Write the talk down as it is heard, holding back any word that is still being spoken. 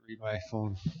read my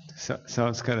phone.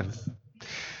 Sounds kind of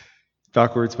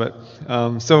backwards, but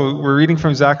so we're reading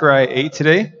from Zechariah 8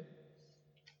 today,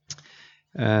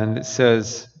 and it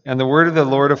says, "And the word of the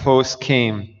Lord of hosts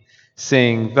came,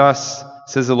 saying, Thus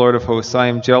says the Lord of hosts, I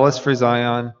am jealous for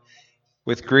Zion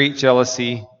with great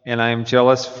jealousy, and I am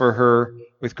jealous for her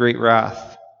with great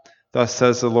wrath. Thus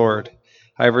says the Lord,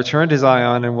 I have returned to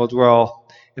Zion and will dwell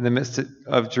in the midst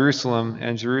of Jerusalem,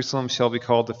 and Jerusalem shall be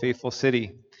called the faithful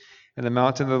city, and the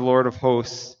mountain of the Lord of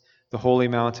hosts, the holy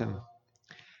mountain.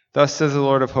 Thus says the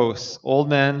Lord of hosts, old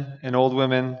men and old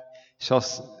women shall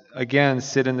again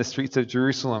sit in the streets of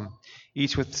Jerusalem,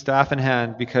 each with staff in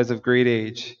hand because of great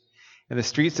age. And the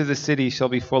streets of the city shall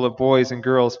be full of boys and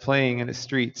girls playing in its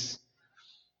streets.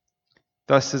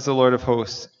 Thus says the Lord of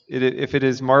hosts, if it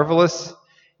is marvelous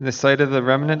in the sight of the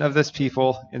remnant of this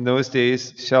people in those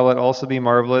days, shall it also be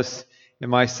marvelous in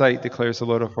my sight, declares the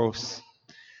Lord of hosts.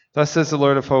 Thus says the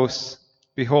Lord of hosts,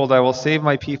 Behold, I will save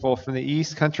my people from the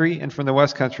east country and from the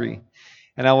west country,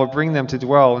 and I will bring them to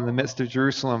dwell in the midst of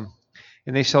Jerusalem.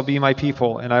 And they shall be my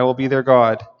people, and I will be their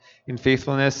God, in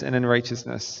faithfulness and in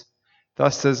righteousness.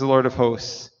 Thus says the Lord of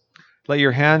hosts, Let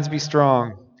your hands be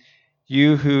strong,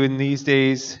 you who in these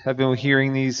days have been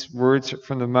hearing these words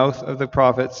from the mouth of the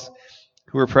prophets,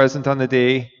 who were present on the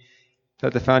day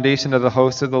that the foundation of the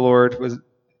house of the Lord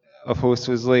of hosts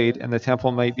was laid, and the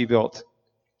temple might be built.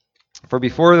 For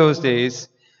before those days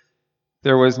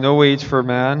there was no wage for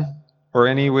man, or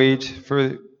any wage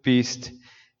for beast,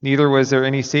 neither was there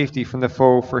any safety from the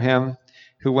foe for him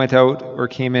who went out or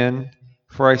came in,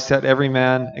 for I set every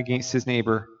man against his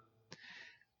neighbor.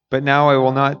 But now I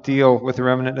will not deal with the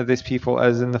remnant of this people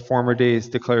as in the former days,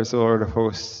 declares the Lord of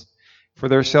hosts. For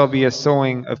there shall be a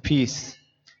sowing of peace.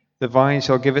 The vine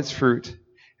shall give its fruit,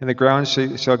 and the ground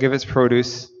shall give its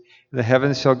produce, and the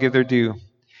heavens shall give their dew.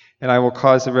 And I will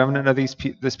cause the remnant of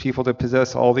this people to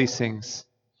possess all these things.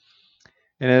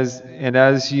 And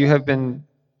as you have been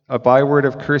a byword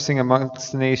of cursing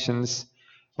amongst the nations,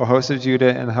 O house of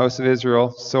Judah and the house of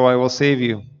Israel, so I will save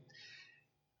you,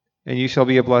 and you shall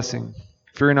be a blessing.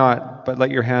 Fear not, but let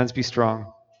your hands be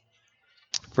strong.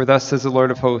 For thus says the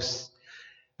Lord of hosts,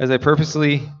 as I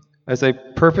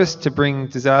purposed to bring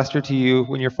disaster to you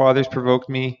when your fathers provoked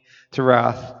me to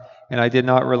wrath, and I did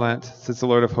not relent, says the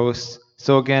Lord of hosts,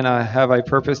 so again I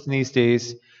purposed in these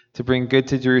days to bring good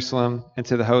to Jerusalem and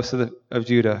to the house of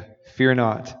Judah. Fear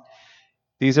not.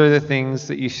 These are the things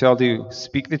that you shall do.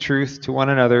 Speak the truth to one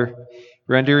another.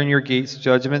 Render in your gates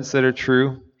judgments that are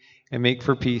true, and make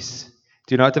for peace.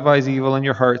 Do not devise evil in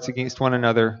your hearts against one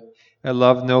another, and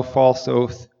love no false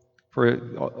oath.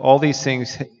 For all these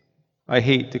things I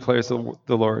hate, declares the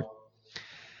Lord.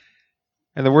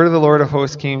 And the word of the Lord of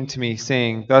hosts came to me,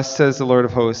 saying, Thus says the Lord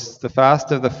of hosts, the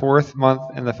fast of the 4th month,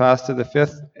 and the fast of the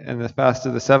 5th, and the fast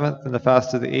of the 7th, and the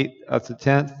fast of the 8th, of the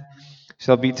 10th,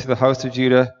 shall be to the house of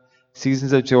Judah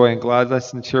seasons of joy and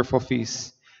gladness and cheerful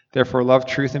feasts. Therefore love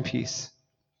truth and peace.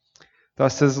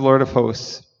 Thus says the Lord of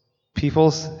hosts,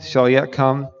 Peoples shall yet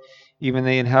come, even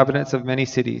the inhabitants of many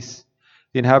cities.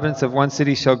 The inhabitants of one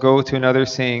city shall go to another,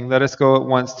 saying, Let us go at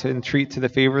once to entreat to the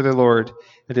favor of the Lord,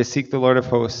 and to seek the Lord of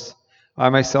hosts. I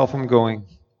myself am going.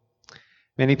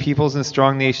 Many peoples and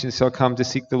strong nations shall come to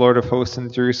seek the Lord of hosts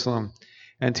in Jerusalem,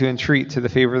 and to entreat to the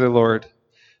favor of the Lord.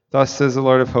 Thus says the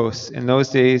Lord of hosts, In those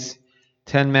days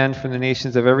 10 men from the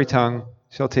nations of every tongue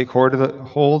shall take hold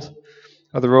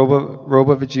of the robe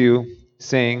of a Jew,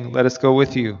 saying, Let us go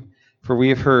with you, for we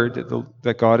have heard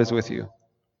that God is with you.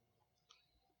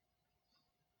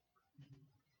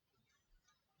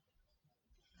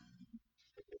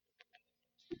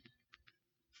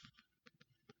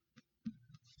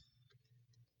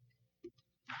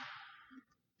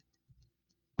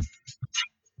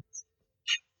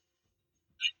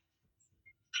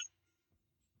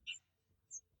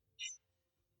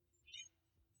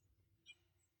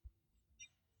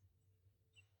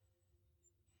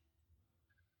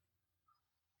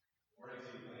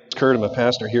 Kurt, I'm a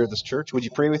pastor here at this church. Would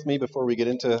you pray with me before we get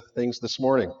into things this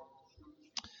morning?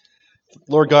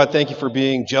 Lord God, thank you for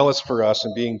being jealous for us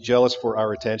and being jealous for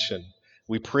our attention.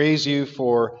 We praise you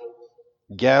for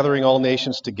gathering all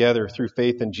nations together through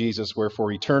faith in Jesus, where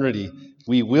for eternity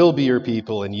we will be your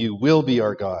people and you will be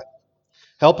our God.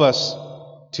 Help us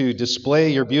to display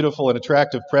your beautiful and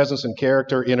attractive presence and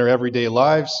character in our everyday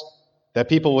lives, that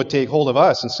people would take hold of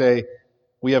us and say,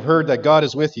 We have heard that God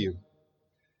is with you.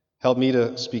 Help me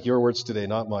to speak your words today,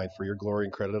 not mine, for your glory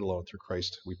and credit alone. Through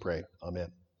Christ we pray. Amen.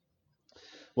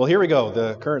 Well, here we go.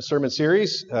 The current sermon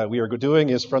series we are doing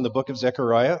is from the book of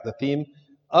Zechariah. The theme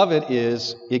of it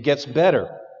is, It Gets Better.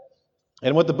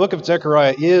 And what the book of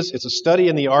Zechariah is, it's a study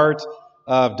in the art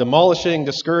of demolishing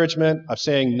discouragement, of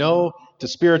saying no to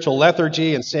spiritual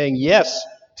lethargy, and saying yes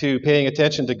to paying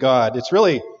attention to God. It's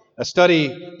really a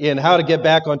study in how to get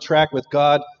back on track with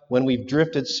God when we've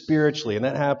drifted spiritually, and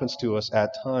that happens to us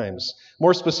at times.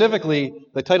 More specifically,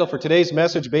 the title for today's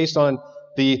message, based on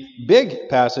the big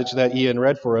passage that Ian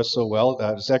read for us so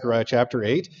well, Zechariah chapter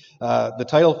 8, the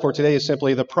title for today is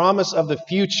simply The Promise of the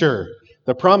Future.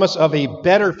 The promise of a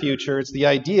better future. It's the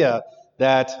idea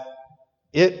that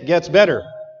it gets better.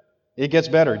 It gets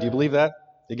better. Do you believe that?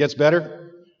 It gets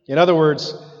better? In other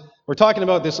words, we're talking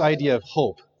about this idea of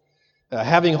hope.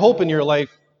 Having hope in your life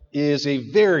is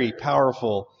a very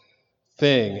powerful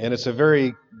thing, and it's a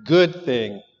very good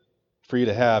thing for you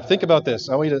to have. Think about this.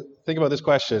 I want you to think about this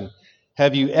question.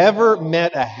 Have you ever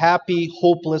met a happy,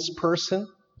 hopeless person?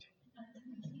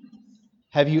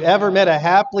 Have you ever met a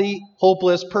happy,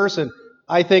 hopeless person?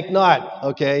 I think not,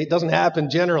 okay? It doesn't happen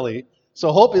generally.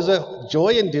 So hope is a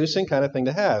joy-inducing kind of thing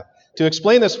to have. To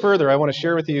explain this further, I want to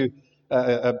share with you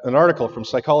an article from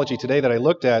Psychology Today that I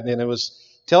looked at, and it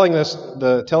was telling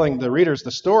the readers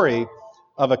the story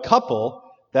of a couple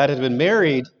that had been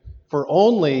married for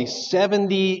only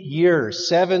 70 years,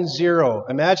 70.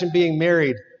 Imagine being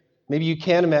married. Maybe you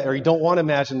can't imagine, or you don't want to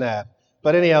imagine that.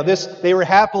 But anyhow, they were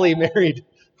happily married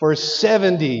for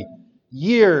 70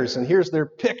 years, and here's their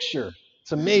picture.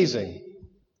 It's amazing.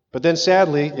 But then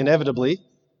sadly, inevitably,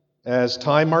 as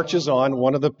time marches on,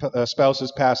 one of the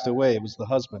spouses passed away. It was the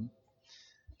husband.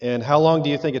 And how long do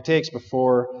you think it takes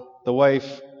before the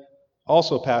wife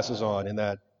also passes on in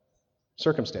that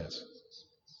circumstance?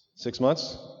 6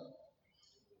 months?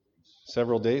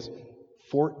 Several days?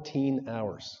 14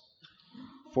 hours.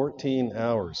 14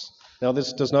 hours. Now,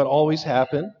 this does not always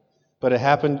happen, but it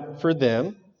happened for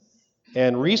them.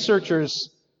 And researchers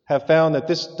have found that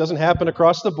this doesn't happen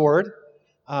across the board,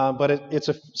 but it's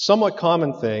a somewhat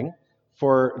common thing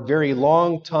for very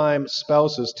long-time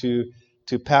spouses to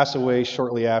pass away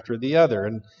shortly after the other.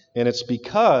 And it's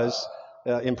because,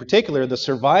 in particular, the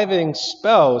surviving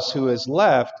spouse who is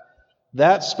left,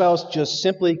 that spouse just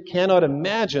simply cannot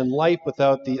imagine life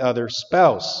without the other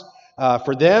spouse.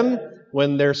 For them,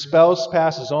 when their spouse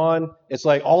passes on, it's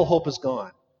like all hope is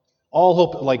gone. All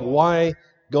hope, like why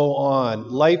go on?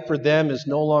 Life for them is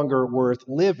no longer worth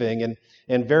living.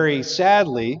 And very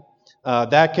sadly,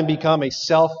 that can become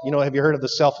have you heard of the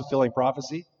self-fulfilling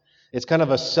prophecy? It's kind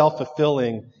of a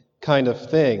self-fulfilling kind of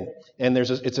thing. And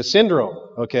it's a syndrome,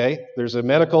 okay? There's a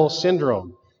medical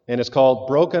syndrome, and it's called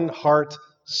broken heart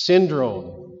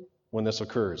syndrome when this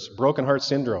occurs. Broken heart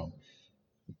syndrome.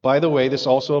 By the way, this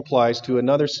also applies to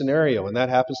another scenario, and that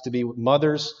happens to be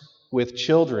mothers with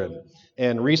children.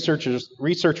 And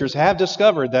researchers have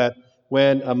discovered that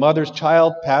when a mother's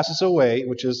child passes away,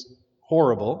 which is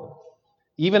horrible,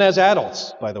 even as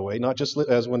adults, by the way, not just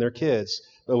as when they're kids,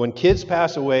 but when kids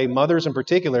pass away, mothers in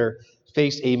particular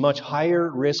face a much higher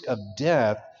risk of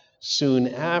death soon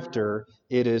after.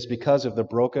 It is because of the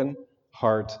broken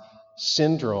heart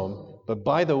syndrome. But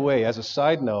by the way, as a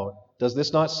side note, does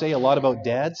this not say a lot about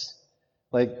dads?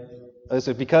 Like, is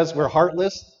it because we're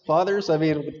heartless fathers? I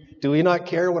mean, do we not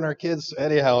care when our kids...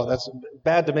 Anyhow, that's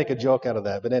bad to make a joke out of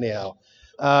that, but anyhow.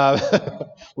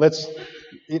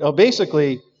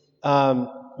 Basically,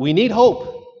 we need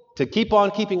hope to keep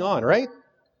on keeping on, right?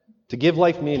 To give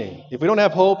life meaning. If we don't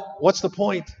have hope, what's the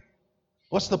point?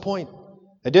 What's the point?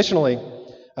 Additionally,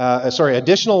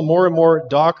 additional more and more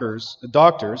doctors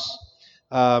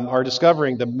are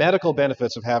discovering the medical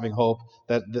benefits of having hope,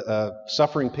 that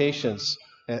suffering patients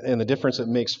and the difference it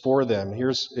makes for them.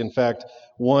 Here's, in fact,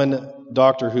 one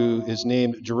doctor who is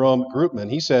named Jerome Groopman.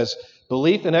 He says,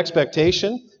 belief and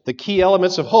expectation, the key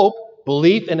elements of hope,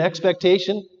 belief and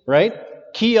expectation, right?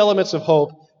 Key elements of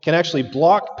hope can actually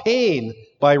block pain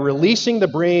by releasing the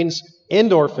brain's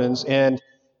endorphins and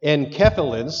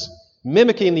enkephalins,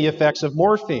 mimicking the effects of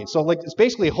morphine. So it's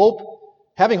basically hope,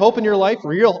 having hope in your life,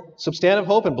 real substantive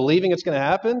hope, and believing it's going to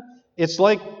happen. It's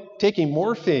like taking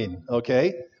morphine,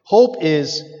 okay? Hope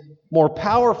is more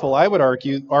powerful, I would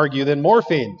argue, than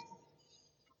morphine.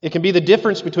 It can be the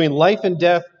difference between life and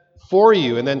death for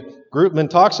you. And then Groopman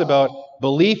talks about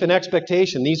belief and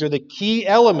expectation. These are the key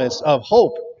elements of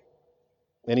hope.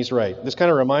 And he's right. This kind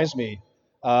of reminds me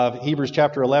of Hebrews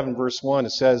chapter 11, verse 1.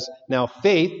 It says, now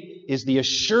faith is the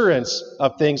assurance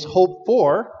of things hoped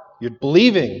for. You're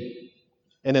believing.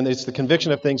 And then it's the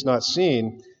conviction of things not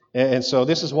seen. And so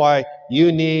this is why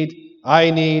we need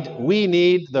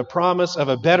the promise of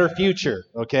a better future,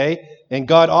 okay? And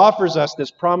God offers us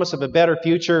this promise of a better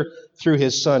future through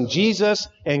His Son Jesus,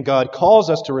 and God calls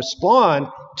us to respond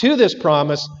to this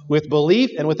promise with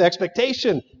belief and with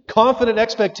expectation, confident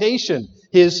expectation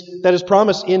that is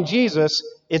promised in Jesus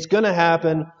It's going to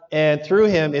happen, and through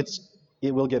him, it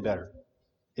will get better.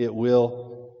 It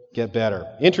will get better.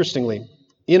 Interestingly,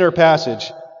 in our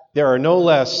passage, there are no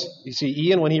less, you see,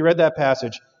 Ian, when he read that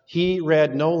passage, he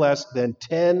read no less than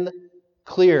 10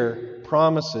 clear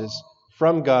promises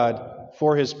from God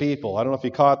for his people. I don't know if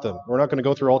you caught them. We're not going to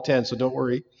go through all 10, so don't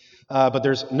worry. But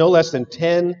there's no less than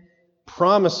 10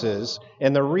 promises.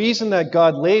 And the reason that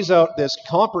God lays out this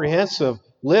comprehensive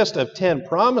list of 10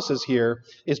 promises here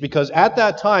is because at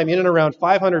that time, in and around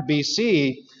 500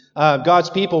 BC, God's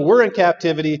people were in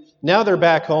captivity. Now they're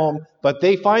back home, but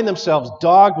they find themselves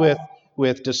dogged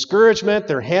with discouragement.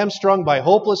 They're hamstrung by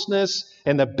hopelessness.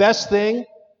 And the best thing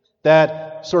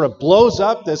that sort of blows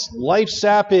up this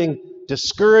life-sapping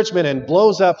discouragement and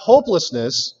blows up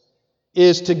hopelessness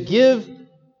is to give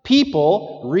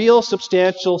people real,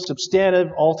 substantial,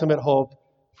 substantive, ultimate hope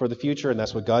for the future, and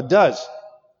that's what God does.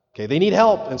 Okay, they need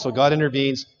help, and so God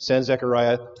intervenes, sends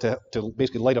Zechariah to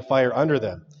basically light a fire under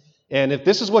them. And if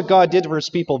this is what God did for his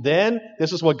people then,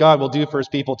 this is what God will do for his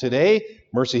people today.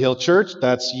 Mercy Hill Church,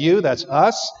 that's you, that's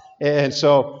us. And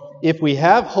so if we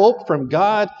have hope from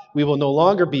God, we will no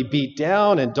longer be beat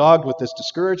down and dogged with this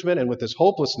discouragement and with this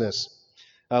hopelessness.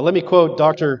 Let me quote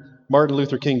Dr. Martin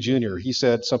Luther King Jr. He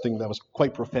said something that was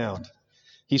quite profound.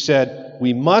 He said,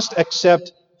 "We must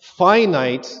accept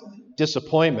finite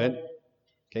disappointment,"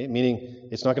 okay, meaning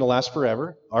it's not going to last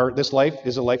forever. This life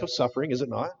is a life of suffering, is it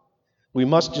not? We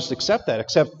must just accept that,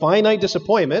 accept finite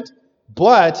disappointment,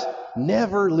 but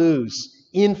never lose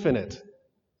infinite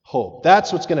hope.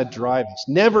 That's what's going to drive us.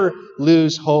 Never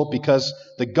lose hope, because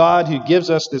the God who gives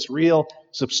us this real,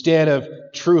 substantive,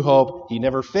 true hope, he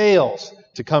never fails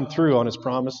to come through on his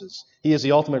promises. He is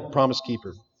the ultimate promise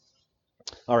keeper.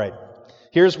 All right,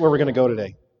 here's where we're going to go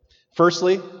today.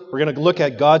 Firstly, we're going to look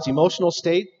at God's emotional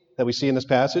state that we see in this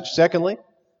passage. Secondly,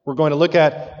 we're going to look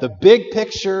at the big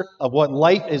picture of what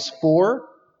life is for.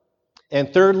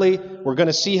 And thirdly, we're going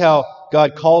to see how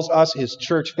God calls us, his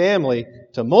church family,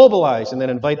 to mobilize and then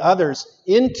invite others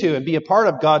into and be a part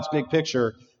of God's big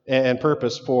picture and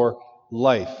purpose for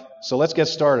life. So let's get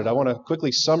started. I want to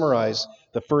quickly summarize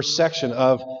the first section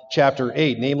of chapter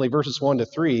 8, namely verses 1 to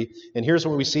 3. And here's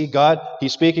what we see. God,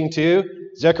 he's speaking to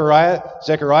Zechariah.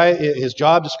 Zechariah, his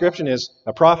job description is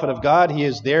a prophet of God. He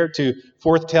is there to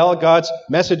foretell God's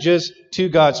messages to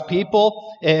God's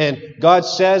people. And God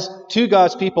says to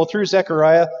God's people through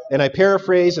Zechariah, and I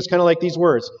paraphrase, it's kind of like these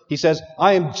words. He says,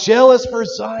 "I am jealous for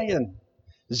Zion."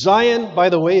 Zion, by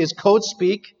the way, is code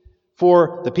speak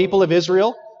for the people of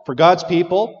Israel, for God's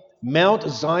people. Mount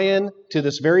Zion to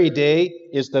this very day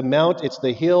is the mount, it's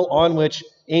the hill on which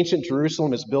ancient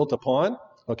Jerusalem is built upon.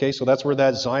 Okay, so that's where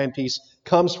that Zion piece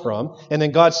comes from. And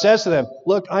then God says to them,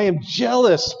 "Look, I am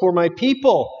jealous for my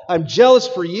people. I'm jealous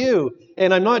for you.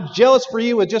 And I'm not jealous for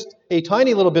you with just a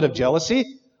tiny little bit of jealousy.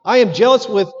 I am jealous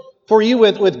for you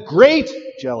with great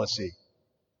jealousy."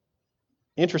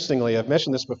 Interestingly, I've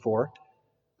mentioned this before.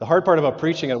 The hard part about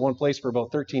preaching at one place for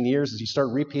about 13 years is you start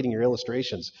repeating your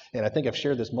illustrations. And I think I've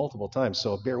shared this multiple times,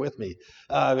 so bear with me.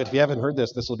 If you haven't heard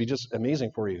this will be just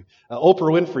amazing for you.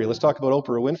 Oprah Winfrey, let's talk about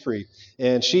Oprah Winfrey.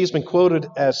 And she's been quoted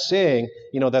as saying,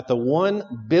 that the one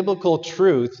biblical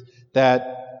truth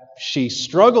that she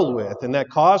struggled with and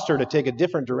that caused her to take a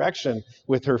different direction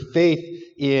with her faith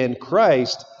in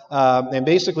Christ, and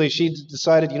basically she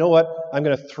decided, you know what, I'm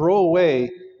going to throw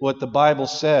away what the Bible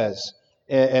says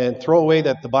and throw away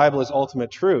that the Bible is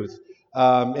ultimate truth.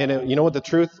 You know what the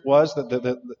truth was?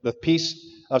 The piece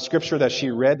of Scripture that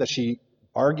she read, that she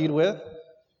argued with,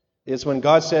 is when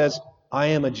God says, "I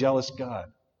am a jealous God.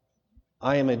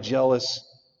 I am a jealous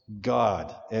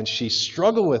God." And she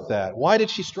struggled with that. Why did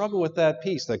she struggle with that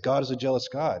piece, that God is a jealous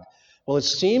God? Well, it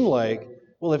seemed like,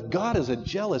 if God is a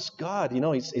jealous God,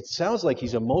 it sounds like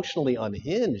he's emotionally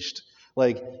unhinged.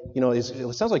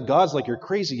 It sounds like God's like your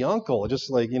crazy uncle,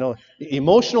 just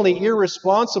emotionally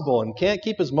irresponsible and can't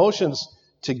keep his emotions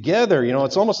together.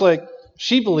 It's almost like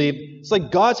she believed it's like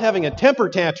God's having a temper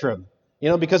tantrum,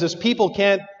 because his people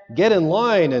can't get in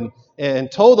line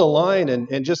and toe the line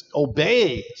and just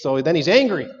obey. So then he's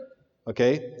angry.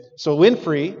 Okay? So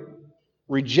Winfrey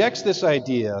rejects this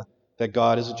idea that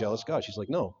God is a jealous God. She's like,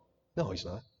 no, he's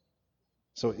not.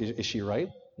 So is she right?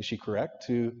 Is she correct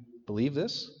to believe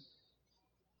this?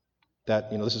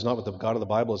 That, this is not what the God of the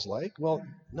Bible is like? Well,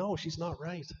 no, she's not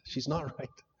right. She's not right.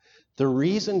 The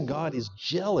reason God is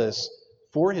jealous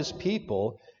for his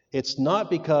people, it's not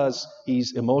because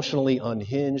he's emotionally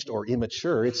unhinged or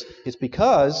immature. It's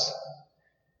because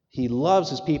he loves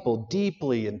his people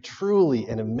deeply and truly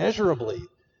and immeasurably.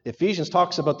 Ephesians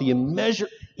talks about the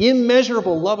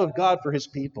immeasurable love of God for his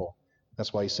people.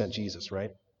 That's why he sent Jesus,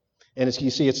 right? And as you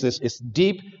see, it's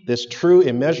deep, this true,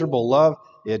 immeasurable love.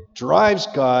 It drives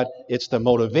God. It's the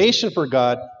motivation for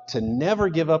God to never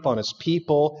give up on his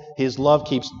people. His love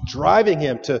keeps driving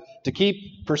him to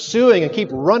keep pursuing and keep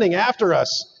running after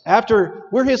us. After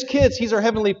we're his kids, he's our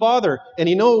heavenly Father. And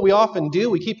you know what we often do?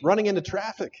 We keep running into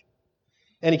traffic.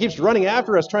 And he keeps running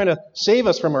after us, trying to save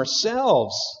us from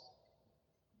ourselves.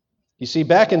 You see,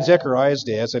 back in Zechariah's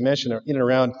day, as I mentioned, in and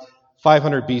around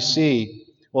 500 BC,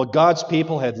 well, God's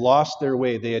people had lost their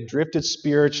way. They had drifted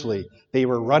spiritually. They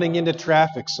were running into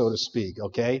traffic, so to speak,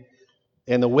 okay?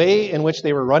 And the way in which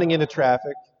they were running into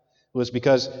traffic was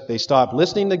because they stopped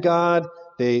listening to God.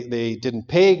 They didn't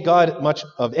pay God much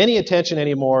of any attention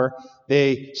anymore.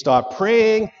 They stopped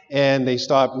praying, and they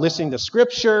stopped listening to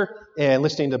Scripture and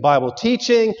listening to Bible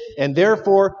teaching, and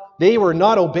therefore they were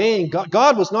not obeying God.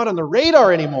 God was not on the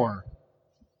radar anymore.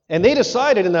 And they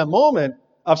decided in that moment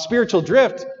of spiritual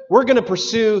drift, we're going to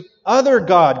pursue other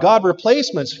God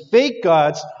replacements, fake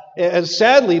gods. And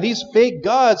sadly, these fake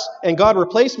gods and God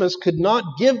replacements could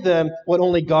not give them what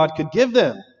only God could give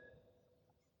them.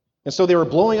 And so they were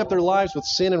blowing up their lives with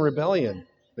sin and rebellion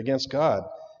against God.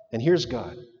 And here's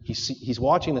God. He's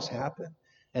watching this happen.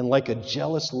 And like a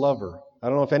jealous lover, I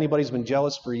don't know if anybody's been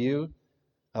jealous for you,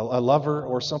 a lover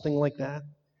or something like that,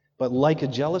 but like a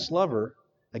jealous lover,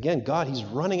 again, God, he's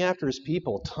running after his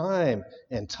people time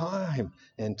and time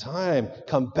and time.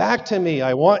 Come back to me.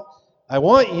 I want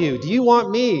you. Do you want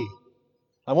me?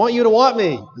 I want you to want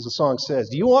me, as the song says.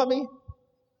 Do you want me?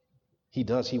 He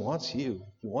does. He wants you.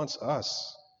 He wants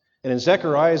us. And in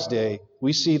Zechariah's day,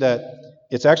 we see that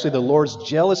it's actually the Lord's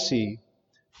jealousy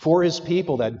for his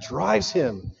people that drives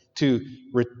him to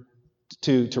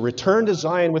return to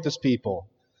Zion with his people,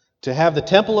 to have the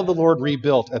temple of the Lord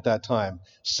rebuilt at that time,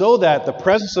 so that the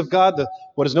presence of God,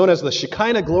 what is known as the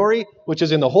Shekinah glory, which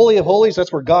is in the Holy of Holies,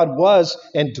 that's where God was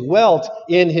and dwelt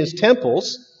in his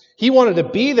temples. He wanted to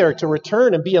be there to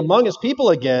return and be among his people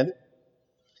again,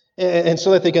 and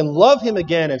so that they can love him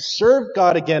again and serve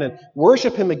God again and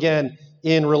worship him again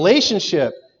in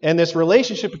relationship. And this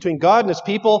relationship between God and his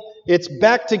people, it's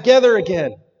back together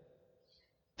again.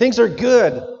 Things are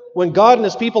good when God and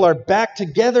his people are back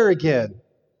together again.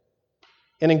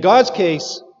 And in God's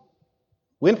case,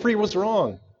 Winfrey was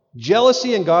wrong.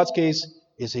 Jealousy in God's case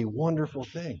is a wonderful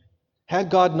thing. Had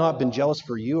God not been jealous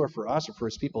for you or for us or for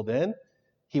his people then,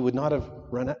 he would not have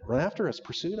run after us,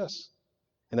 pursued us.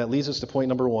 And that leads us to point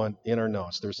number 1 in our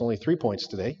notes. There's only 3 points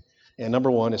today. And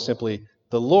number 1 is simply,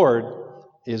 the Lord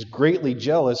is greatly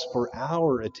jealous for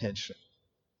our attention.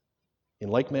 In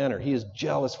like manner, he is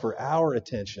jealous for our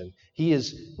attention. He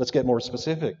is, let's get more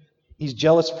specific, he's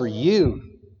jealous for you.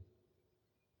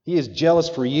 He is jealous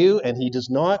for you, and he does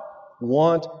not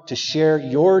want to share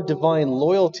your divine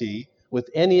loyalty with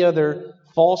any other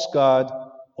false god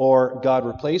or God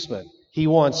replacement. He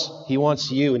wants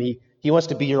you, and he wants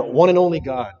to be your one and only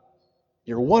God.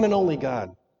 Your one and only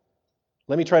God.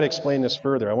 Let me try to explain this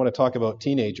further. I want to talk about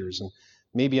teenagers, and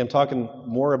maybe I'm talking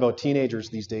more about teenagers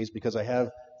these days because I have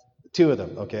 2 of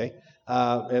them, okay?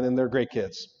 And then they're great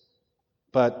kids.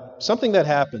 But something that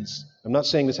happens, I'm not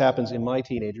saying this happens in my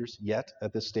teenagers yet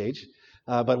at this stage,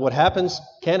 but what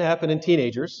can happen in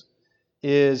teenagers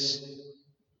is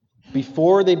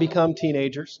before they become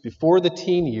teenagers, before the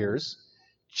teen years,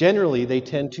 generally they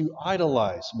tend to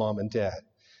idolize mom and dad.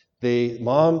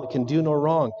 Mom can do no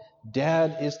wrong.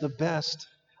 Dad is the best.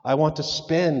 I want to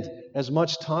spend as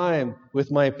much time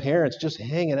with my parents just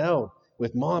hanging out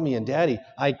with mommy and daddy.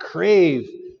 I crave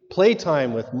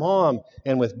playtime with mom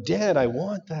and with dad. I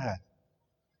want that.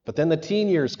 But then the teen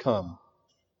years come.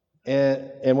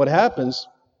 And what happens,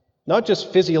 not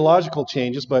just physiological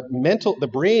changes, but the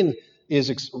brain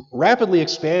is rapidly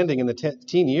expanding in the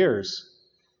teen years.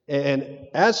 And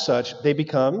as such, they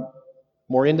become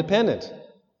more independent,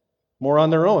 more on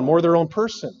their own, more their own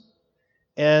person.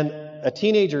 And a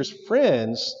teenager's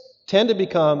friends tend to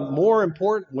become more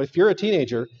important. If you're a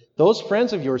teenager, those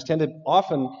friends of yours tend to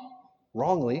often,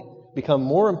 wrongly, become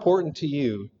more important to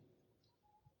you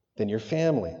than your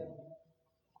family.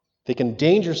 They can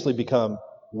dangerously become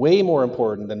way more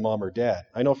important than mom or dad.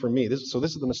 I know for me, this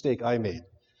is the mistake I made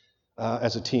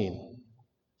as a teen.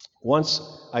 Once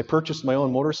I purchased my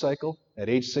own motorcycle at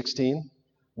age 16.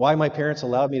 Why my parents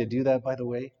allowed me to do that, by the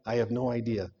way, I have no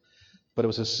idea. But it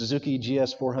was a Suzuki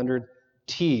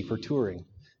GS400T for touring.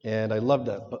 And I loved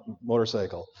that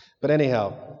motorcycle. But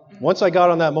anyhow, once I got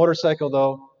on that motorcycle,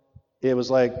 though, it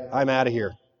was like, I'm out of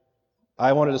here.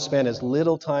 I wanted to spend as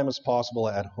little time as possible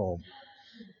at home.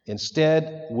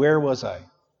 Instead, where was I?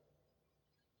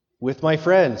 With my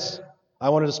friends. I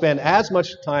wanted to spend as much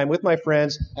time with my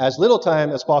friends, as little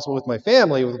time as possible with my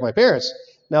family, with my parents.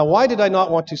 Now, why did I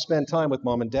not want to spend time with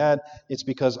mom and dad? It's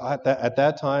because at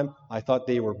that time, I thought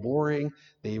they were boring.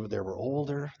 They were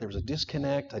older. There was a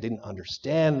disconnect. I didn't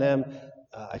understand them.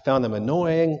 I found them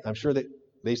annoying. I'm sure that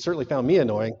they certainly found me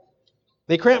annoying.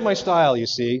 They cramped my style, you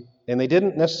see, and they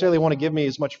didn't necessarily want to give me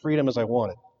as much freedom as I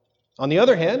wanted. On the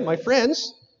other hand, my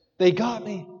friends, they got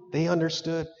me. They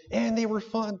understood, and they were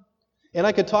fun. And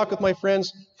I could talk with my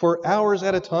friends for hours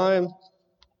at a time.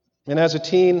 And as a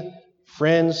teen,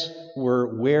 friends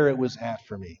were where it was at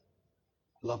for me.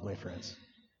 Love my friends.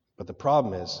 But the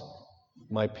problem is,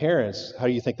 my parents, how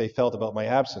do you think they felt about my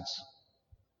absence?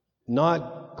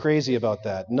 Not crazy about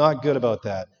that, not good about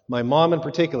that. My mom in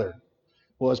particular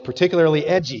was particularly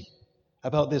edgy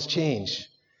about this change.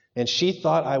 And she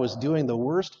thought I was doing the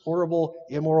worst, horrible,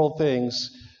 immoral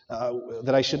things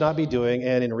that I should not be doing.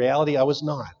 And in reality, I was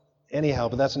not. Anyhow,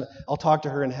 but I'll talk to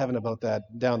her in heaven about that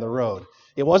down the road.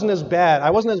 It wasn't as bad. I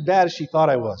wasn't as bad as she thought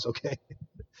I was, okay?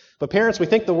 But parents, we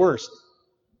think the worst.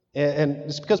 And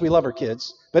it's because we love our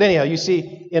kids. But anyhow, you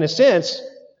see, in a sense,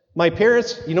 my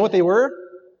parents, you know what they were?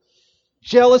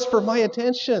 Jealous for my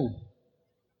attention.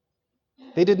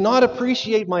 They did not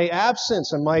appreciate my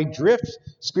absence and my drift,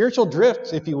 spiritual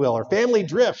drift, if you will, or family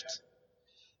drift.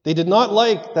 They did not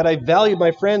like that I valued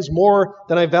my friends more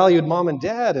than I valued mom and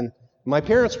dad. And my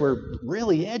parents were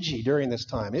really edgy during this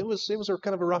time. It was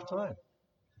kind of a rough time.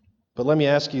 But let me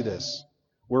ask you this.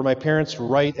 Were my parents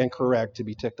right and correct to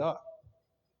be ticked off?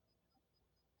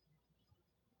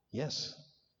 Yes.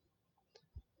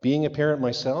 Being a parent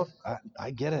myself,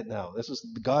 I get it now. This is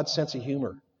God's sense of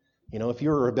humor. You know, if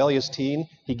you're a rebellious teen,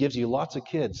 He gives you lots of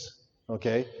kids,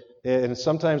 okay? And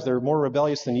sometimes they're more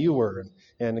rebellious than you were.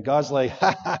 And God's like,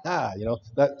 ha, ha, ha, you know,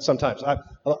 that sometimes.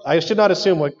 I should not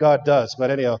assume what God does, but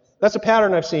anyhow, that's a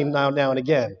pattern I've seen now and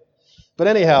again. But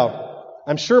anyhow,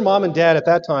 I'm sure mom and dad at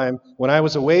that time, when I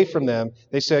was away from them,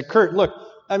 they said, Kurt, look,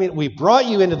 I mean, we brought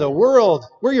you into the world.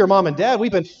 We're your mom and dad.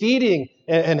 We've been feeding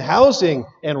and housing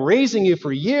and raising you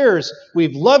for years.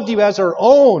 We've loved you as our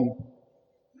own.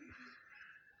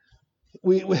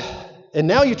 And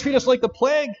now you treat us like the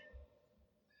plague.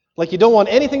 Like you don't want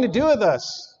anything to do with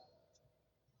us.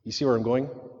 You see where I'm going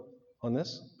on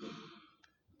this?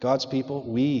 God's people,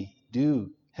 we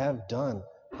do have done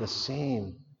the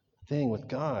same thing with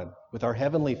God, with our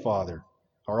Heavenly Father,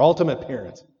 our ultimate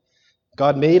parent.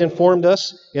 God made and formed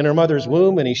us in our mother's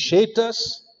womb, and He shaped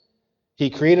us. He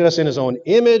created us in His own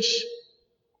image.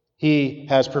 He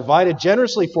has provided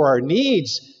generously for our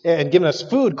needs and given us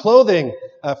food, clothing,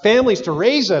 families to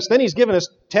raise us. Then He's given us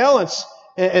talents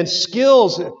and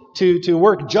skills to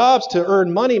work jobs, to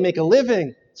earn money, make a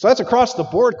living. So that's across the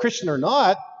board, Christian or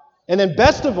not. And then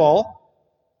best of all,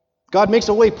 God makes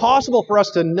a way possible for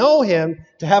us to know Him,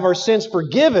 to have our sins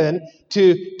forgiven,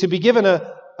 to be given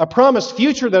a promised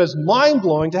future that is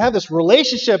mind-blowing, to have this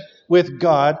relationship with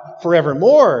God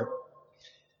forevermore.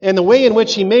 And the way in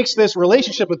which He makes this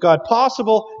relationship with God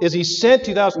possible is He sent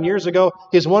 2,000 years ago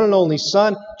His one and only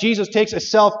Son. Jesus takes a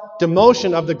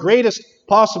self-demotion of the greatest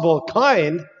possible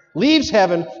kind, leaves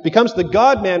heaven, becomes the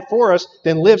God-man for us,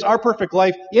 then lives our perfect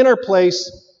life in our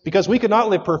place because we could not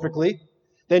live perfectly.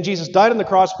 Then Jesus died on the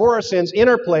cross for our sins in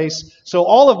our place. So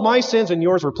all of my sins and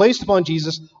yours were placed upon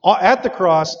Jesus at the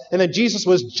cross. And then Jesus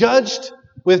was judged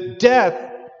with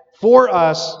death for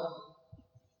us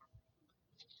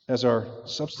as our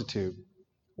substitute.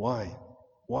 Why?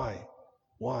 Why?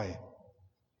 Why?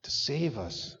 To save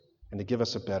us and to give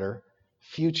us a better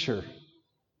future.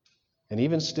 And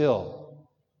even still,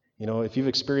 you know, if you've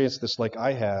experienced this like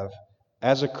I have,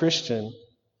 as a Christian,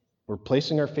 we're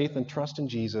placing our faith and trust in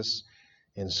Jesus,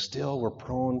 and still we're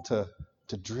prone to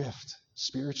drift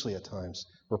spiritually at times.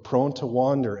 We're prone to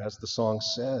wander, as the song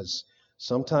says.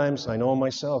 Sometimes, I know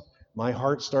myself, my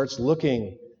heart starts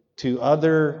looking to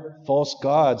other false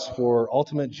gods for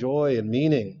ultimate joy and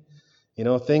meaning. You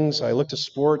know, I look to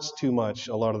sports too much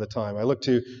a lot of the time. I look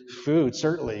to food,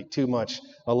 certainly, too much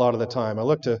a lot of the time. I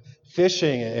look to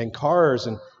fishing and cars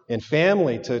and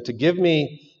family to give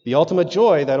me the ultimate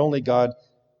joy that only God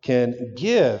can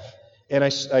give. And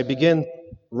I begin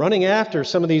running after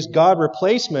some of these God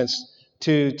replacements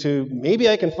to maybe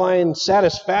I can find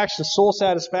satisfaction, soul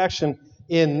satisfaction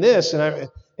in this. And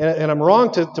I'm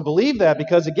wrong to believe that,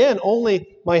 because again, only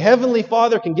my Heavenly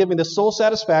Father can give me the soul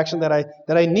satisfaction that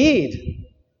I need.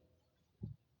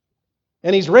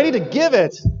 And He's ready to give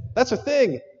it. That's the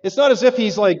thing. It's not as if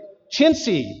He's like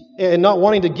chintzy and not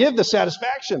wanting to give the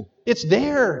satisfaction. It's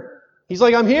there. He's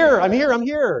like, I'm here.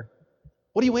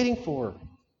 What are you waiting for?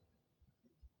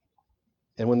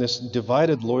 And when this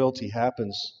divided loyalty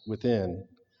happens within,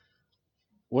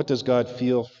 what does God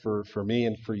feel for me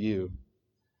and for you?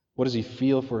 What does He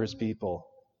feel for His people?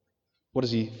 What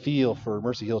does he feel for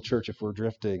Mercy Hill Church if we're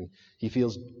drifting? He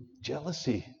feels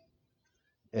jealousy.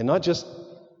 And not just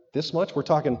this much, we're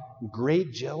talking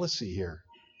great jealousy here.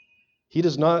 He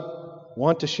does not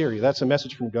want to share you. That's a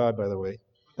message from God, by the way.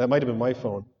 That might have been my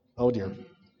phone. Oh dear.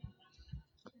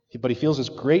 But he feels this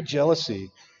great jealousy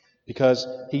because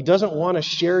he doesn't want to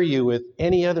share you with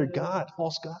any other god,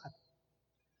 false god.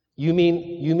 You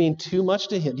mean too much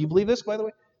to him. Do you believe this, by the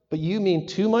way? But you mean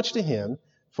too much to him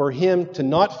for him to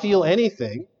not feel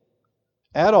anything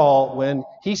at all when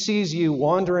he sees you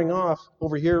wandering off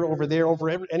over here, over there,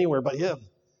 anywhere but him.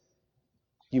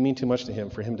 You mean too much to him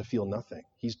for him to feel nothing.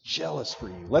 He's jealous for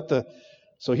you. Let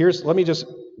me just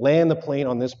land the plane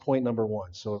on this point number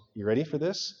 1. So you ready for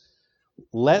this?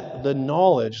 Let the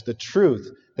knowledge, the truth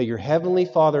that your heavenly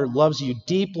Father loves you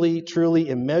deeply, truly,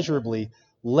 immeasurably,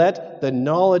 let the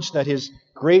knowledge that his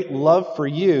great love for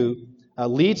you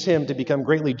leads him to become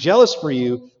greatly jealous for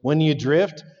you when you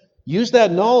drift. Use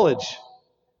that knowledge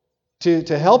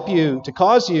to help you, to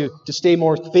cause you to stay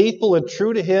more faithful and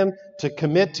true to him, to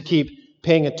commit to keep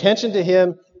paying attention to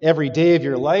him every day of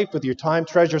your life with your time,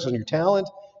 treasures, and your talent.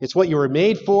 It's what you were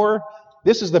made for.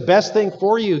 This is the best thing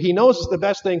for you. He knows it's the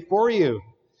best thing for you.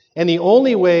 And the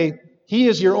only way, he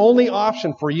is your only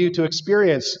option for you to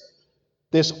experience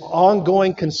this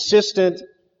ongoing, consistent,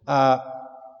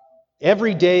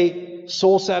 everyday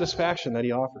soul satisfaction that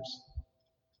he offers.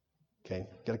 Okay?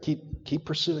 Got to keep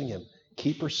pursuing him.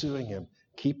 Keep pursuing him.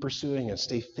 Keep pursuing him.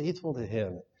 Stay faithful to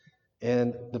him.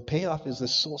 And the payoff is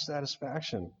this soul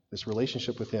satisfaction, this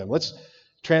relationship with him. Let's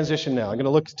transition now. I'm going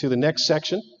to look to the next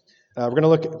section. We're going to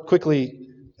look quickly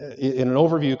in an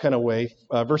overview kind of way,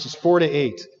 verses 4 to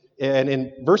 8. And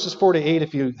in verses 4 to 8,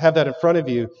 if you have that in front of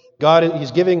you,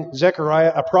 he's giving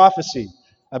Zechariah a prophecy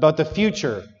about the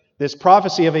future, this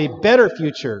prophecy of a better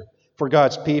future for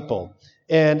God's people.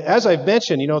 And as I've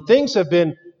mentioned, things have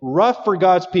been rough for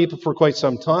God's people for quite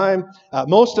some time.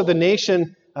 Most of the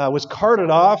nation was carted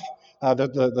off.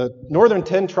 The northern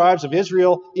 10 tribes of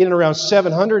Israel in and around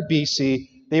 700 BC,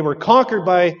 they were conquered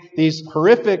by these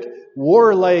horrific,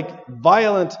 warlike,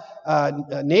 violent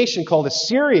nation called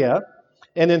Assyria.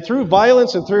 And then through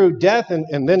violence and through death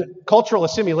and then cultural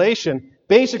assimilation,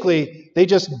 basically they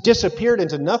just disappeared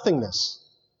into nothingness.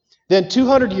 Then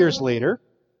 200 years later,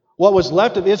 what was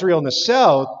left of Israel in the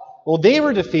south, well, they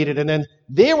were defeated, and then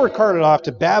they were carted off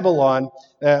to Babylon,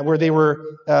 where they were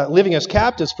living as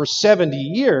captives for 70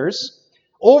 years.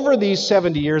 Over these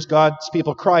 70 years, God's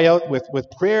people cry out with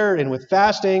prayer and with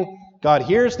fasting. God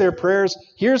hears their prayers,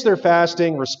 hears their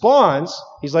fasting, responds.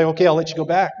 He's like, okay, I'll let you go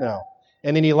back now.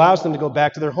 And then he allows them to go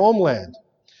back to their homeland.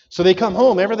 So they come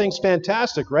home. Everything's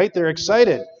fantastic, right? They're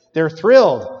excited. They're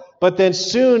thrilled. But then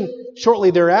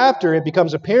shortly thereafter, it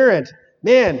becomes apparent,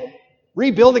 man,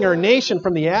 rebuilding our nation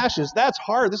from the ashes, that's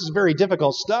hard. This is very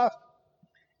difficult stuff.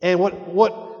 And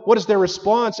what is their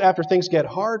response after things get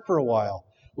hard for a while?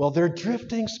 Well, they're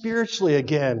drifting spiritually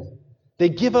again. They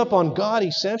give up on God,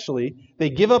 essentially. They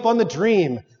give up on the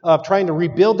dream of trying to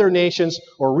rebuild their nations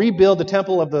or rebuild the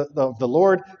temple of the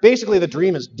Lord. Basically, the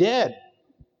dream is dead.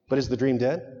 But is the dream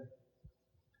dead?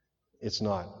 It's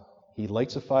not. He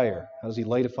lights a fire. How does he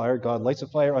light a fire? God lights a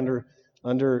fire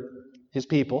under his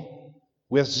people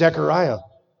with Zechariah,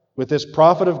 with this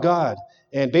prophet of God,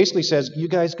 and basically says, you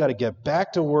guys got to get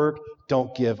back to work.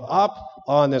 Don't give up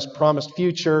on this promised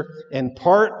future. And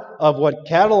part of what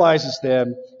catalyzes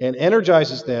them and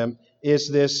energizes them is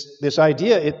this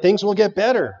idea, things will get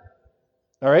better.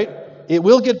 All right? It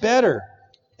will get better.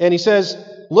 And he says,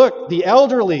 look, the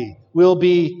elderly will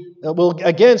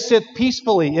again sit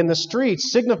peacefully in the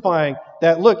streets, signifying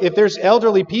that, look, if there's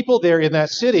elderly people there in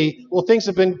that city, well, things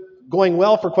have been going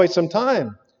well for quite some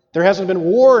time. There hasn't been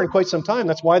war in quite some time.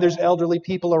 That's why there's elderly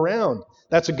people around.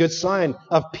 That's a good sign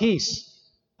of peace.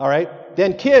 All right?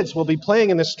 Then kids will be playing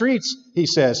in the streets, he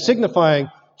says, signifying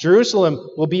Jerusalem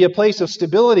will be a place of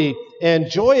stability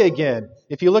and joy again.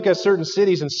 If you look at certain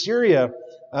cities in Syria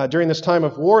during this time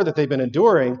of war that they've been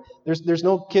enduring, there's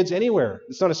no kids anywhere.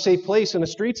 It's not a safe place in the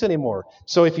streets anymore.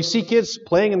 So if you see kids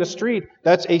playing in the street,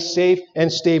 that's a safe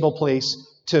and stable place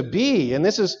to be. And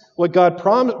this is what God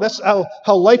promised. That's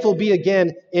how life will be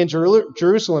again in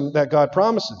Jerusalem that God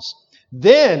promises.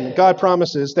 Then God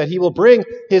promises that he will bring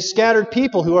his scattered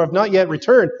people who have not yet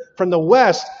returned from the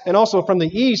west and also from the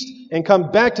east and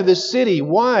come back to this city.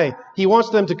 Why? He wants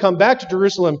them to come back to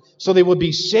Jerusalem so they will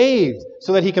be saved,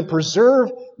 so that he can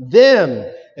preserve them,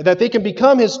 and that they can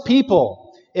become his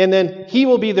people. And then he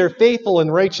will be their faithful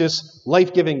and righteous,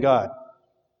 life-giving God.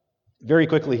 Very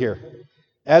quickly here.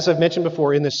 As I've mentioned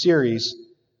before in this series,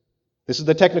 this is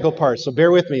the technical part, so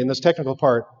bear with me in this technical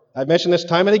part. I've mentioned this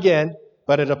time and again,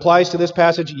 but it applies to this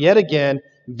passage yet again.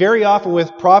 very often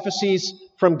with prophecies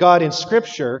from God in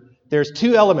Scripture, there's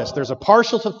two elements. There's a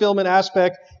partial fulfillment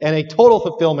aspect and a total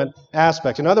fulfillment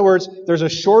aspect. In other words, there's a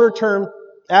shorter-term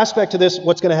aspect to this,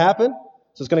 what's going to happen.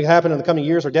 So it's going to happen in the coming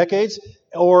years or decades,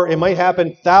 or it might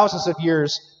happen thousands of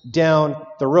years down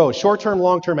the road. Short-term,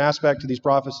 long-term aspect to these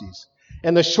prophecies.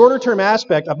 And the shorter-term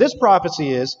aspect of this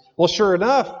prophecy is, well, sure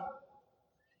enough,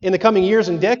 in the coming years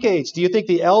and decades, do you think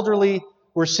the elderly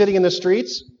were sitting in the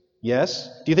streets? Yes.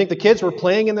 Do you think the kids were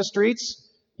playing in the streets?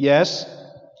 Yes.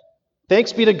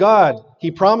 Thanks be to God,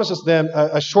 He promises them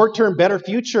a short-term better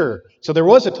future. So there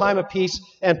was a time of peace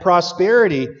and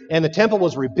prosperity, and the temple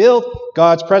was rebuilt.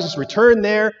 God's presence returned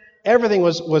there. Everything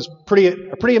was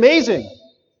pretty amazing.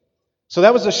 So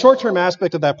that was the short-term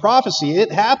aspect of that prophecy.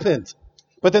 It happened.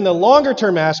 But then the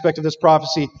longer-term aspect of this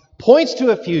prophecy points to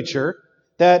a future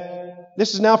that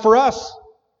this is now for us.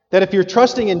 That if you're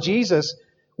trusting in Jesus,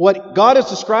 what God is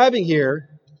describing here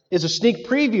is a sneak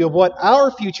preview of what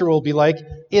our future will be like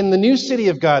in the new city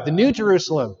of God, the new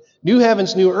Jerusalem, new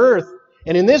heavens, new earth.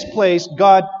 And in this place,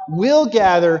 God will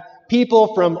gather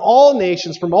people from all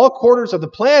nations, from all quarters of the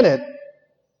planet,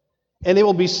 and they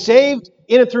will be saved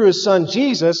in and through His Son,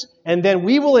 Jesus, and then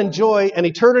we will enjoy an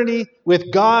eternity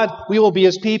with God. We will be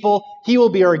His people. He will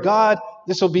be our God.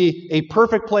 This will be a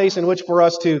perfect place in which for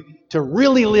us to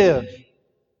really live.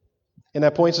 And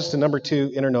that points us to number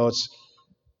 2 in our notes.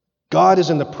 God is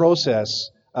in the process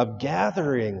of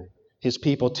gathering His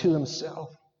people to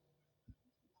Himself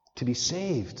to be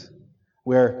saved,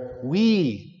 where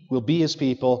we will be His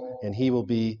people and He will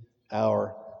be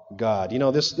our God. You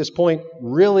know, this point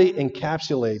really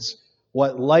encapsulates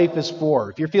what life is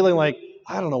for. If you're feeling like,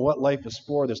 I don't know what life is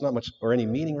for, there's not much or any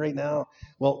meaning right now,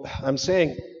 well, I'm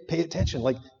saying pay attention.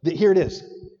 Here it is.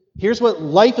 Here's what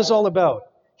life is all about.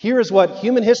 Here is what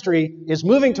human history is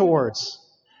moving towards.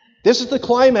 This is the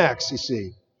climax, you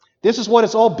see. This is what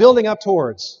it's all building up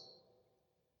towards.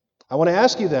 I want to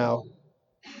ask you now,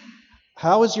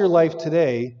 how is your life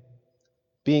today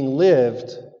being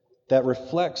lived that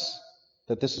reflects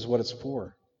that this is what it's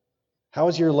for? How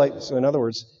is your life, so in other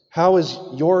words, how is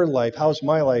your life, how is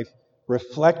my life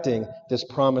reflecting this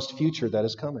promised future that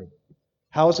is coming?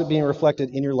 How is it being reflected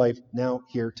in your life now,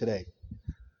 here, today?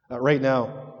 Right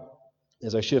now,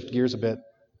 as I shift gears a bit,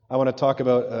 I want to talk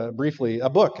about briefly a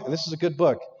book. This is a good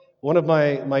book. One of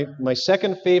my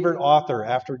second favorite author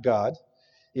after God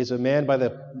is a man by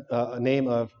the name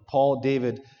of Paul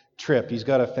David Tripp. He's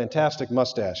got a fantastic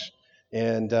mustache,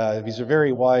 and he's a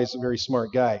very wise, very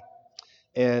smart guy.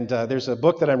 And there's a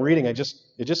book that I'm reading. It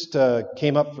just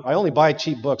came up. I only buy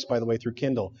cheap books, by the way, through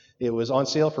Kindle. It was on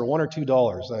sale for $1 or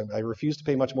 $2. I refuse to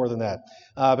pay much more than that.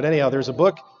 But anyhow, there's a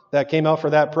book that came out for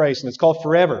that price, and it's called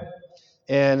Forever.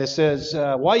 And it says,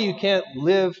 why you can't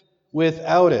live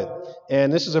without it.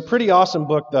 And this is a pretty awesome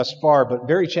book thus far, but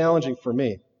very challenging for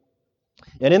me.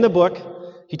 And in the book,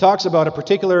 he talks about a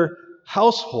particular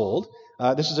household.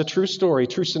 This is a true story,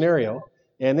 true scenario.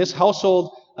 And this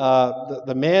household,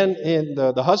 the man,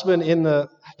 the husband in the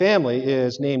family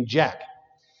is named Jack.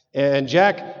 And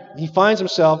Jack, he finds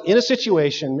himself in a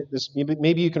situation,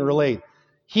 maybe you can relate.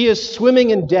 He is swimming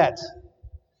in debt.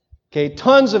 Okay,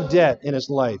 tons of debt in his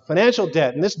life, financial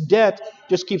debt. And this debt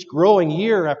just keeps growing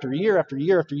year after year after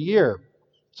year after year.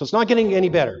 So it's not getting any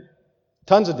better.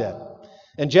 Tons of debt.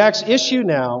 And Jack's issue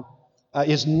now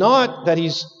is not that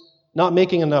he's not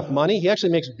making enough money. He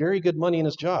actually makes very good money in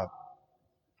his job.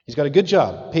 He's got a good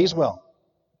job, pays well.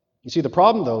 You see, the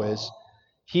problem, though, is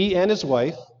he and his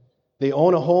wife, they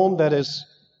own a home that is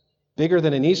bigger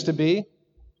than it needs to be.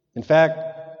 In fact,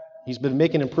 he's been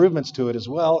making improvements to it as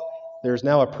well. There's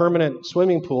now a permanent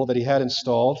swimming pool that he had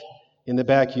installed in the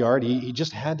backyard. He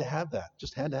just had to have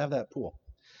that pool.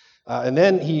 And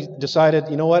then he decided,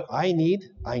 you know what, I need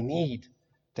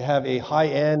to have a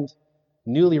high-end,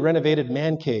 newly renovated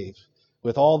man cave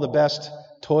with all the best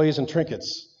toys and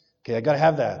trinkets. Okay, I got to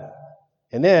have that.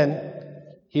 And then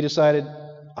he decided,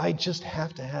 I just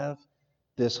have to have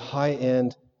this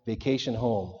high-end vacation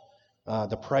home.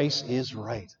 The price is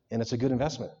right, and it's a good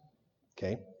investment.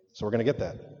 Okay, so we're going to get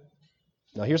that.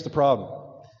 Now, here's the problem.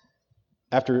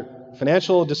 After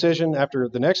financial decision, after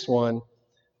the next one,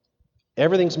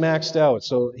 everything's maxed out.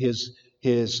 So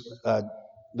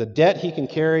the debt he can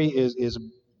carry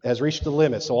has reached the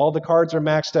limit. So all the cards are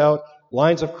maxed out,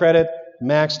 lines of credit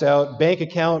maxed out, bank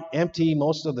account empty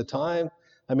most of the time.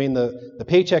 I mean, the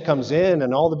paycheck comes in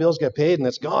and all the bills get paid and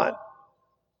it's gone.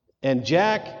 And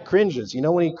Jack cringes. You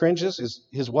know when he cringes?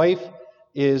 His wife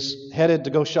is headed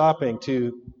to go shopping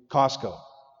to Costco.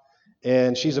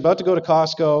 And she's about to go to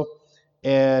Costco,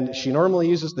 and she normally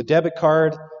uses the debit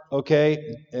card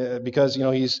okay, because,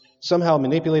 he's somehow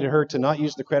manipulated her to not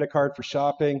use the credit card for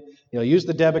shopping. Use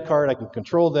the debit card. I can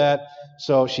control that.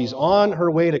 So she's on her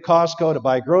way to Costco to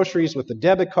buy groceries with the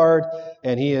debit card,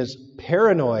 and he is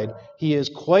paranoid. He is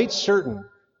quite certain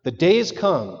the day has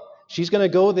come. She's going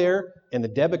to go there, and the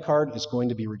debit card is going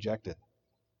to be rejected.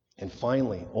 And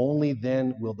finally, only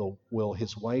then will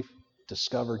his wife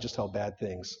discover just how bad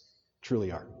things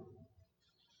truly are.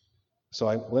 So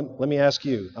let me ask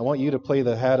you, I want you to play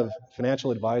the hat of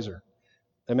financial advisor.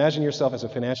 Imagine yourself as a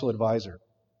financial advisor.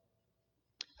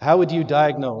 How would you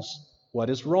diagnose what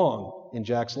is wrong in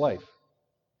Jack's life?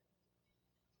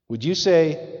 Would you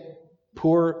say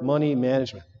poor money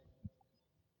management?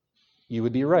 You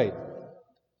would be right.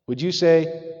 Would you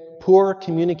say poor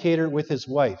communicator with his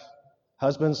wife?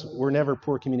 Husbands, we're never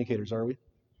poor communicators, are we?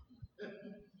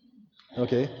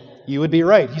 Okay. You would be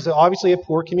right. He's obviously a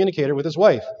poor communicator with his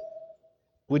wife.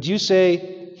 Would you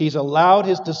say he's allowed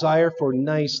his desire for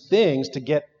nice things to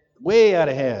get way out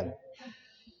of hand?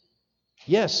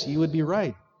 Yes, you would be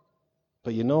right.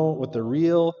 But you know what the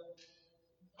real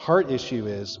heart issue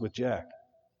is with Jack?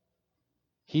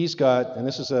 He's got, and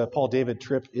this is a Paul David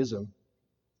Tripp-ism,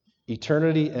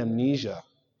 eternity amnesia.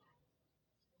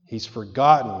 He's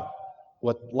forgotten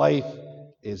what life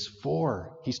is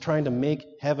for. He's trying to make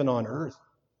heaven on earth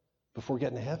before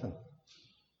getting to heaven.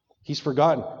 He's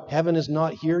forgotten. Heaven is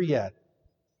not here yet.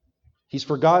 He's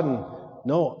forgotten.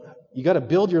 No, you got to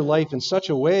build your life in such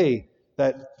a way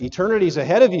that eternity is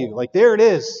ahead of you. Like there it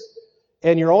is.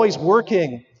 And you're always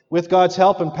working with God's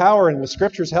help and power and with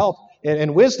Scripture's help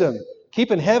and wisdom,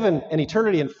 keeping heaven and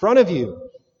eternity in front of you.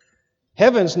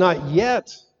 Heaven's not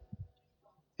yet.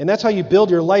 And that's how you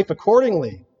build your life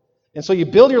accordingly. And so you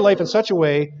build your life in such a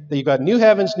way that you've got new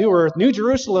heavens, new earth, new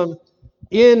Jerusalem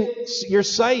in your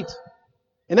sight.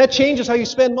 And that changes how you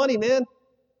spend money, man.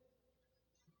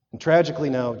 And tragically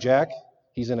now, Jack,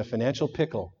 he's in a financial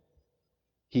pickle.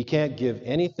 He can't give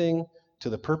anything to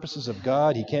the purposes of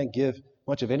God. He can't give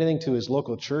much of anything to his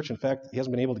local church. In fact, he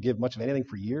hasn't been able to give much of anything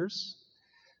for years.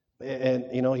 And,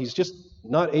 he's just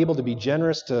not able to be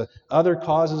generous to other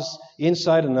causes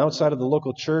inside and outside of the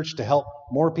local church to help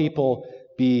more people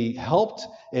be helped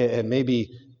and maybe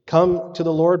come to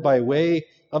the Lord by way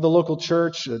of the local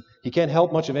church. He can't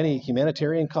help much of any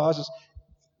humanitarian causes.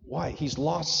 Why? He's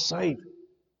lost sight.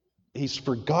 He's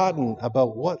forgotten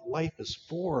about what life is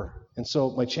for. And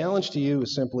so my challenge to you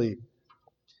is simply,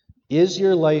 is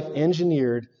your life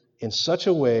engineered in such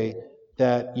a way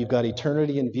that you've got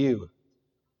eternity in view?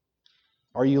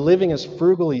 Are you living as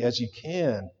frugally as you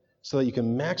can so that you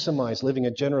can maximize living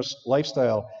a generous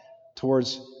lifestyle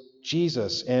towards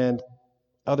Jesus and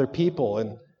other people,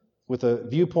 and with a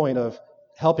viewpoint of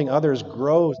helping others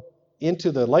grow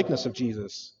into the likeness of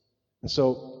Jesus? And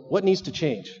so what needs to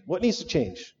change? What needs to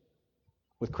change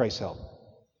with Christ's help?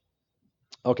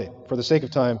 Okay, for the sake of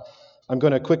time, I'm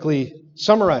going to quickly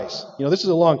summarize. This is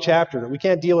a long chapter. We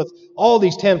can't deal with all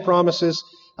these 10 promises,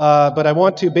 but I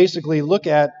want to basically look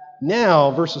at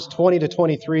now verses 20 to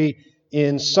 23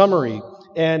 in summary.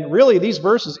 And really, these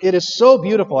verses, it is so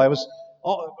beautiful. I was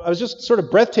just sort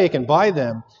of breathtaken by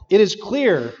them. It is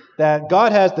clear that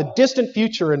God has the distant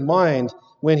future in mind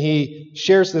when he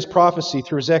shares this prophecy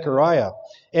through Zechariah.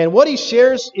 And what he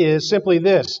shares is simply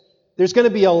this. There's going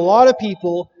to be a lot of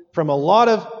people from a lot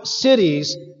of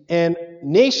cities and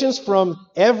nations from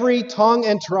every tongue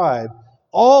and tribe.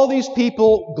 All these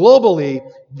people globally,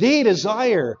 they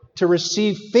desire to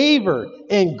receive favor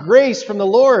and grace from the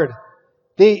Lord.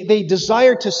 They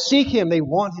desire to seek him. They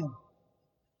want him.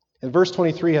 And verse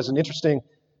 23 has an interesting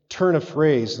turn of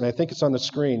phrase, and I think it's on the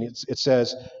screen. It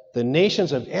says, the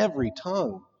nations of every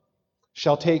tongue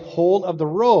shall take hold of the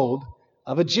robe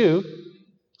of a Jew,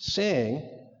 saying,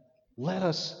 let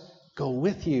us go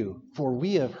with you, for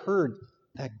we have heard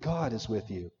that God is with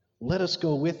you. Let us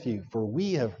go with you, for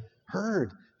we have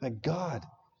heard that God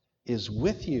is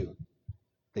with you.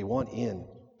 They want in.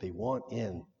 They want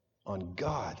in on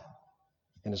God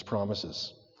and his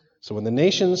promises. So when the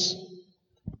nations,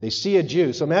 they see a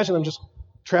Jew. So imagine them just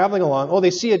traveling along. Oh,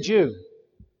 they see a Jew.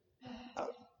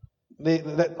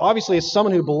 That obviously is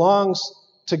someone who belongs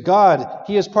to God.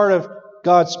 He is part of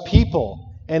God's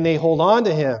people, and they hold on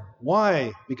to him.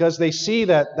 Why? Because they see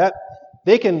that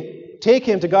they can take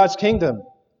him to God's kingdom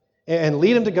and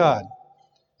lead him to God.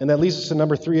 And that leads us to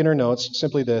number 3 in our notes,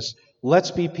 simply this.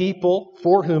 Let's be people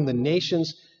for whom the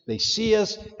nations, they see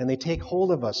us and they take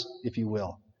hold of us, if you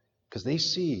will, because they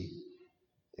see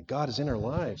that God is in our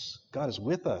lives. God is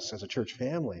with us as a church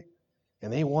family,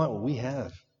 and they want what we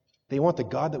have. They want the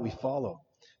God that we follow.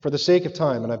 For the sake of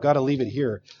time, and I've got to leave it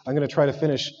here, I'm going to try to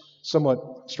finish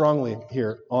somewhat strongly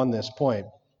here on this point.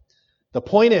 The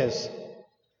point is,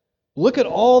 look at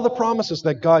all the promises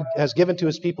that God has given to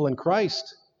his people in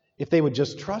Christ if they would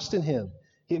just trust in him.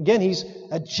 Again, he's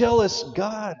a jealous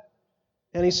God.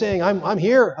 And he's saying, I'm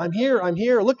here.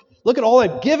 Look at all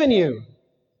I've given you.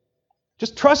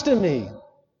 Just trust in me.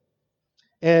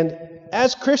 And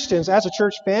as Christians, as a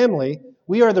church family,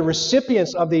 we are the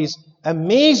recipients of these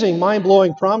amazing,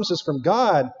 mind-blowing promises from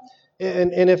God.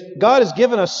 And if God has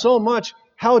given us so much,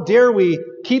 how dare we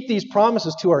keep these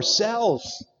promises to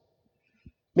ourselves?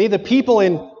 May the people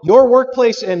in your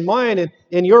workplace and mine, and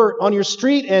on your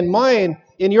street and mine,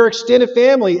 in your extended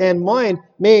family and mine,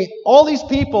 may all these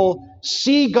people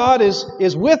see God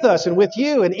is with us and with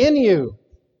you and in you.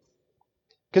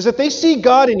 Because if they see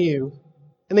God in you,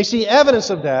 and they see evidence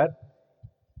of that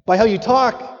by how you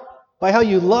talk, by how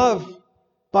you love,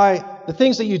 by the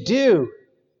things that you do,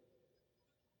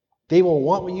 they will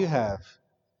want what you have.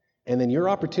 And then your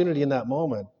opportunity in that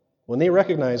moment, when they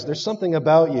recognize there's something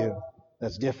about you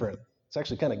that's different, it's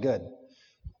actually kind of good.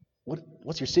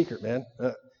 What's your secret, man?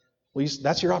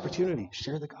 That's your opportunity.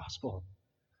 Share the gospel.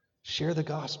 Share the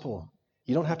gospel.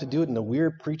 You don't have to do it in a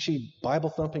weird, preachy,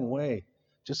 Bible-thumping way.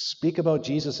 Just speak about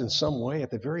Jesus in some way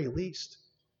at the very least.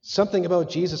 Something about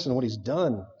Jesus and what he's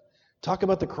done. Talk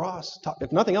about the cross.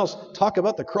 If nothing else, talk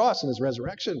about the cross and his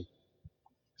resurrection.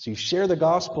 So you share the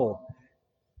gospel.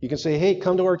 You can say, hey,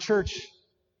 come to our church.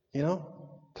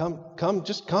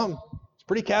 Just come. It's a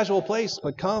pretty casual place,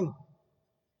 but come.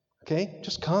 Okay?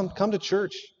 Just come. Come to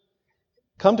church.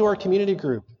 Come to our community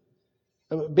group.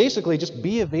 Basically, just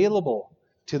be available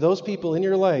to those people in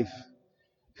your life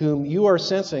whom you are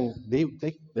sensing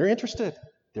they're interested.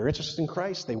 They're interested in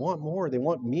Christ. They want more. They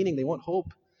want meaning. They want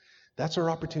hope. That's our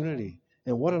opportunity.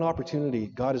 And what an opportunity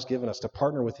God has given us to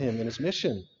partner with him in his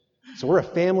mission. So we're a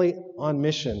family on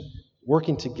mission,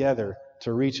 working together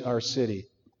to reach our city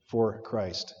for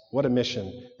Christ. What a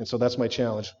mission. And so that's my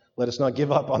challenge. Let us not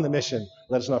give up on the mission.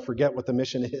 Let us not forget what the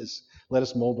mission is. Let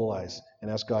us mobilize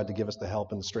and ask God to give us the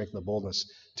help and the strength and the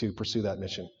boldness to pursue that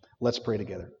mission. Let's pray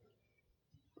together.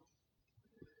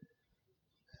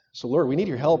 So Lord, we need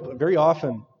your help. Very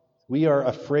often we are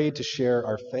afraid to share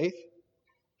our faith.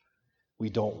 We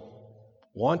don't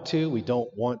want to. We don't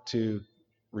want to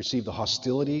receive the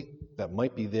hostility that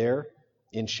might be there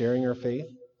in sharing our faith.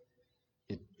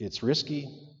 It's risky.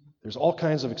 There's all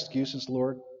kinds of excuses,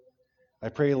 Lord. I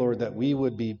pray, Lord, that we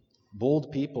would be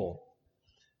bold people,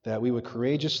 that we would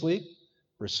courageously,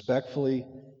 respectfully,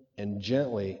 and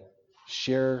gently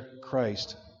share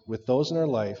Christ with those in our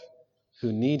life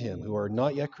who need him, who are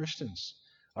not yet Christians,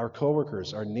 our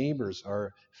coworkers, our neighbors,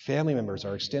 our family members,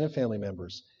 our extended family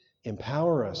members.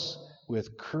 Empower us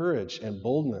with courage and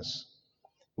boldness,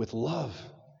 with love,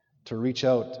 to reach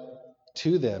out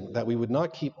to them, that we would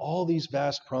not keep all these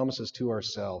vast promises to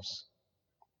ourselves.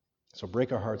 So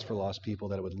break our hearts for lost people,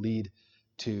 that it would lead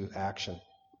to action.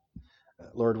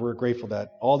 Lord, we're grateful that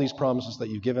all these promises that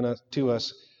you've given to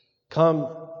us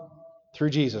come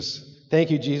through Jesus.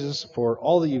 Thank you, Jesus, for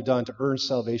all that you've done to earn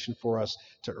salvation for us,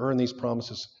 to earn these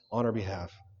promises on our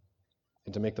behalf,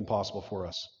 and to make them possible for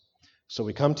us. So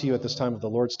we come to you at this time of the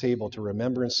Lord's table to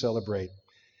remember and celebrate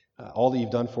all that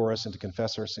you've done for us and to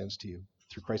confess our sins to you.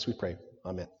 Through Christ we pray.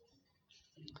 Amen.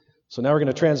 So now we're going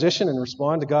to transition and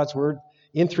respond to God's word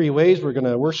in three ways. We're going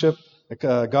to worship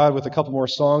God with a couple more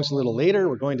songs a little later.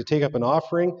 We're going to take up an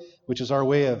offering, which is our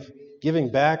way of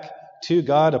giving back to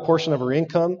God a portion of our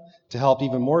income to help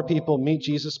even more people meet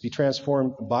Jesus, be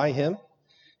transformed by him.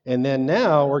 And then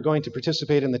now we're going to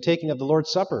participate in the taking of the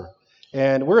Lord's Supper.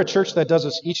 And we're a church that does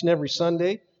this each and every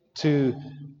Sunday to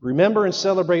remember and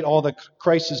celebrate all that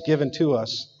Christ has given to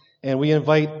us. And we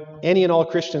invite any and all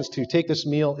Christians to take this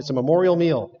meal. It's a memorial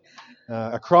meal,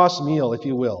 a cross meal, if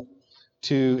you will.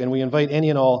 And we invite any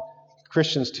and all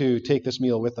Christians to take this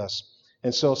meal with us.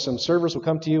 And so some servers will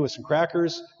come to you with some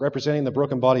crackers representing the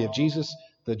broken body of Jesus.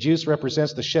 The juice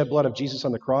represents the shed blood of Jesus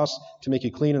on the cross to make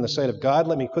you clean in the sight of God.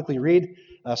 Let me quickly read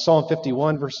Psalm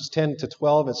 51, verses 10 to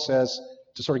 12. It says,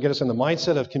 to sort of get us in the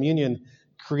mindset of communion,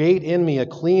 create in me a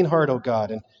clean heart, O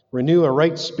God, and renew a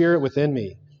right spirit within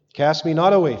me. Cast me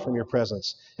not away from your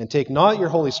presence, and take not your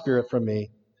Holy Spirit from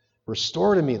me.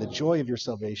 Restore to me the joy of your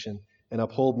salvation, and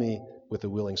uphold me with a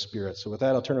willing spirit. So with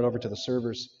that, I'll turn it over to the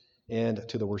servers and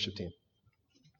to the worship team.